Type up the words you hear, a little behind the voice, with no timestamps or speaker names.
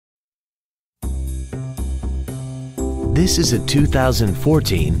This is a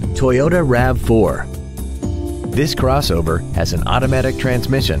 2014 Toyota RAV4. This crossover has an automatic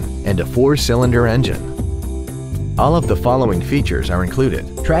transmission and a 4-cylinder engine. All of the following features are included: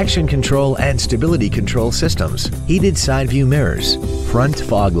 traction control and stability control systems, heated side view mirrors, front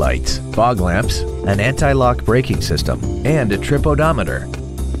fog lights, fog lamps, an anti-lock braking system, and a trip odometer.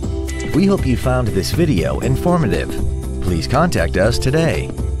 We hope you found this video informative. Please contact us today.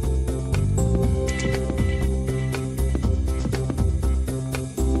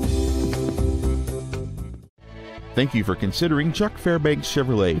 Thank you for considering Chuck Fairbanks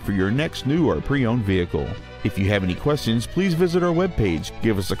Chevrolet for your next new or pre-owned vehicle. If you have any questions, please visit our webpage,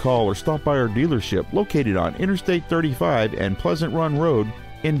 give us a call, or stop by our dealership located on Interstate 35 and Pleasant Run Road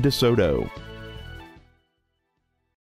in DeSoto.